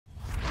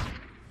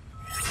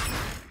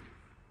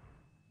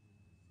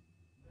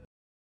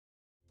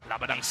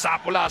Laban ng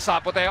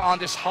Sapula-Sapote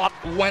on this hot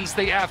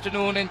Wednesday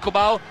afternoon in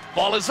Cubao.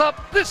 Ball is up.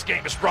 This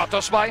game is brought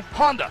to us by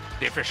Honda,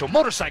 the official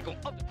motorcycle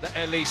of the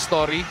LA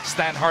story.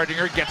 Stan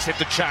Hardinger gets hit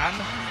to Chan.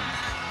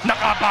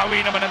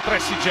 Nakabawi naman ng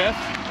tres si Jeff.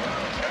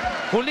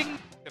 Huling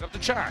hit up to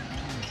Chan.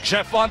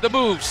 Jeff on the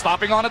move,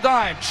 stopping on a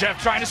dime. Jeff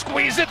trying to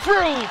squeeze it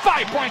through.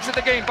 5 points in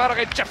the game para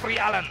kay Jeffrey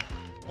Allen.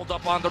 Hold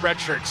up on the red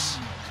shirts.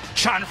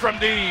 Chan from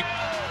deep.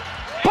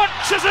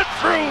 Punches it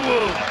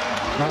through.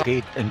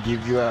 And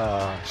give you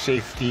a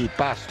safety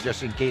pass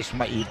just in case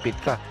maipit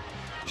ka.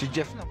 Si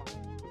Jeff naman.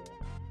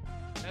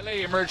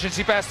 LA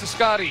emergency pass to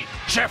Scotty.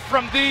 Jeff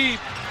from deep.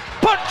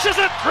 Punches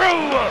it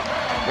through.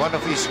 One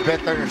of his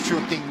better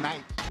shooting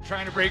nights.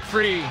 Trying to break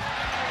free.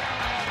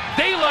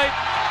 Daylight.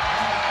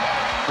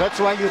 That's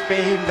why you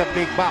pay him the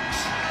big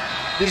bucks.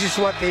 This is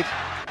what they...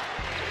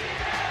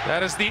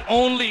 That is the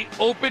only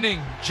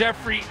opening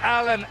Jeffrey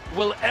Allen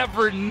will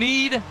ever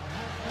need.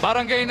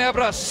 Barangay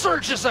Ginebra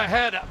surges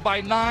ahead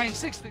by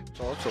 9-60.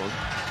 Also.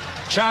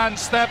 Chan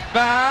step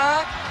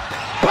back.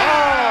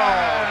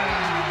 Bam!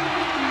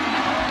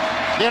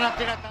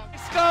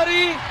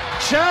 Scotty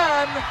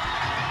Chan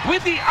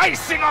with the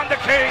icing on the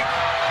cake.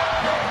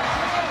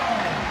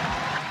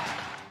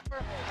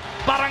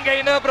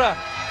 Barangay Ginebra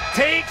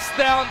takes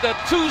down the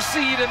 2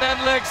 seed in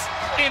NLEX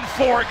in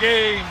 4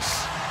 games.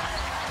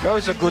 That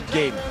was a good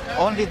game.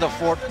 Only the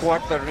fourth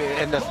quarter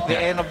and the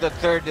end of the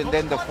third and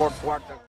then the fourth quarter.